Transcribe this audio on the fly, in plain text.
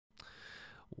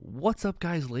What's up,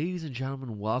 guys, ladies and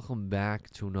gentlemen? Welcome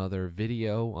back to another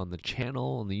video on the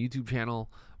channel, on the YouTube channel.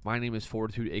 My name is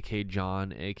Fortitude, aka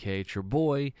John, aka your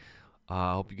boy.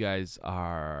 I hope you guys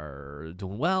are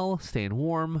doing well, staying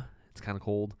warm. It's kind of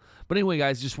cold. But anyway,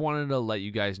 guys, just wanted to let you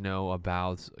guys know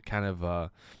about kind of a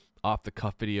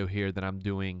off-the-cuff video here that I'm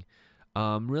doing.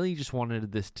 Really just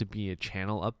wanted this to be a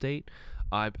channel update.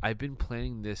 I've been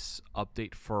planning this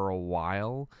update for a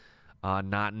while.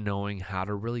 Not knowing how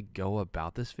to really go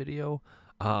about this video,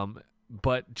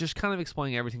 but just kind of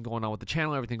explaining everything going on with the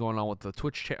channel, everything going on with the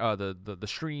Twitch, the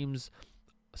streams,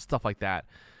 stuff like that.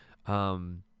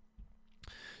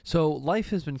 So life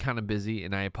has been kind of busy,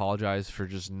 and I apologize for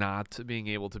just not being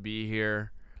able to be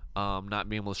here, not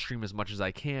being able to stream as much as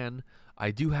I can.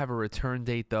 I do have a return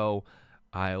date though.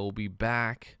 I will be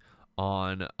back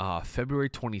on February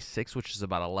 26th, which is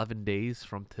about 11 days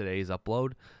from today's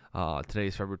upload. Today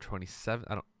is February 27th.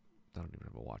 I don't even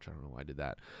have a watch. I don't know why I did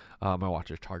that. My watch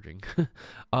is charging.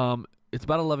 It's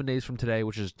about 11 days from today,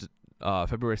 which is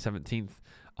February 17th.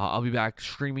 I'll be back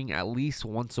streaming at least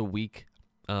once a week.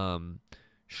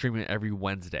 Streaming every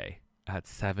Wednesday at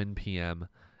 7 p.m.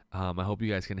 I hope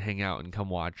you guys can hang out and come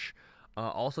watch.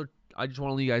 Also, I just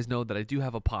want to let you guys know that I do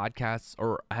have a podcast,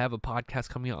 or I have a podcast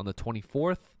coming out on the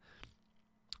 24th.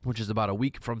 Which is about a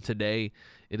week from today.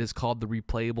 It is called the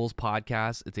Replayables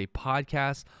podcast. It's a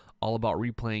podcast all about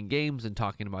replaying games and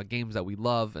talking about games that we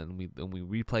love, and we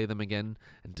replay them again,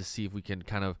 and to see if we can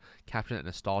kind of capture that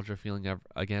nostalgia feeling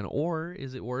again, or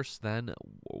is it worse than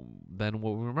what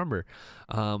we remember?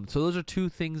 So those are two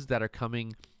things that are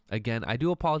coming. Again, I do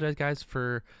apologize, guys,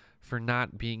 for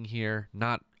not being here,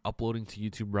 not uploading to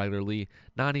YouTube regularly,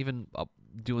 not even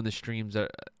doing the streams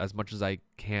as much as I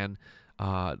can.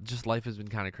 Just life has been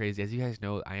kind of crazy. As you guys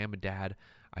know, I am a dad.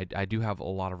 I do have a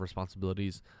lot of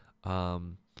responsibilities.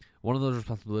 One of those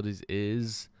responsibilities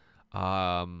is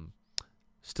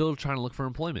still trying to look for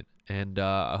employment, and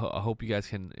I hope you guys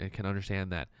can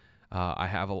understand that.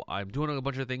 I'm doing a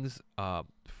bunch of things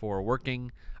for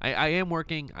working. I am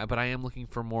working, but I am looking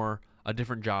for a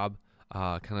different job,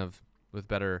 kind of with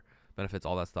better benefits,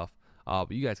 all that stuff.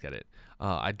 But you guys get it.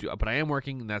 But I am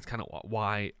working, and that's kind of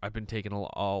why I've been taking a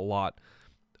lot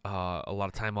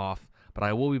of time off. But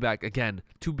I will be back again.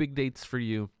 Two big dates for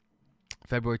you: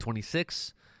 February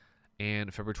 26th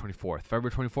and February 24th.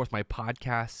 February 24th, my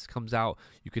podcast comes out.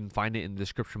 You can find it in the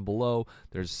description below.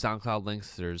 There's SoundCloud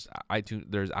links. There's iTunes.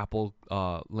 There's Apple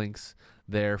links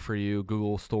there for you.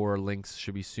 Google Store links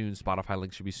should be soon. Spotify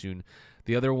links should be soon.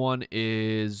 The other one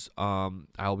is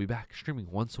I'll be back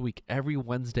streaming once a week, every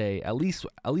Wednesday, at least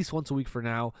once a week for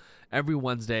now, every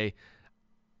Wednesday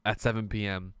at 7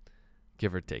 p.m.,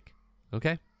 give or take.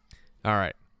 Okay? All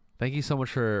right. Thank you so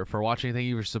much for watching. Thank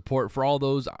you for support.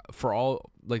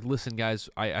 Listen, guys,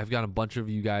 I've got a bunch of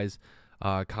you guys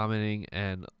commenting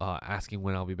and asking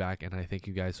when I'll be back, and I thank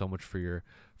you guys so much for your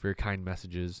kind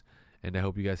messages, and I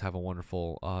hope you guys have a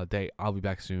wonderful day. I'll be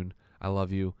back soon. I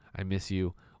love you. I miss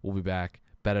you. We'll be back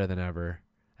better than ever,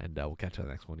 and we'll catch you on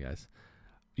the next one, guys.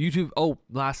 YouTube,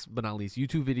 last but not least,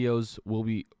 YouTube videos will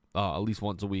be at least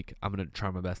once a week. I'm going to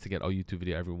try my best to get a YouTube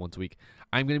video every once a week.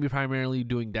 I'm going to be primarily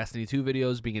doing Destiny 2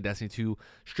 videos, being a Destiny 2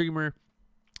 streamer,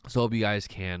 so I hope you guys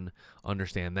can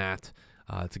understand that.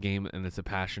 It's a game, and it's a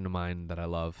passion of mine that I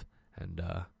love, and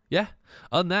yeah,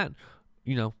 other than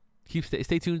that,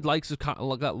 stay tuned, like,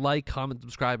 comment,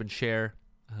 subscribe, and share.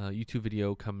 YouTube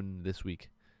video coming this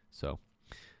week, so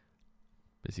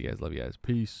miss you guys, love you guys,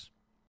 peace.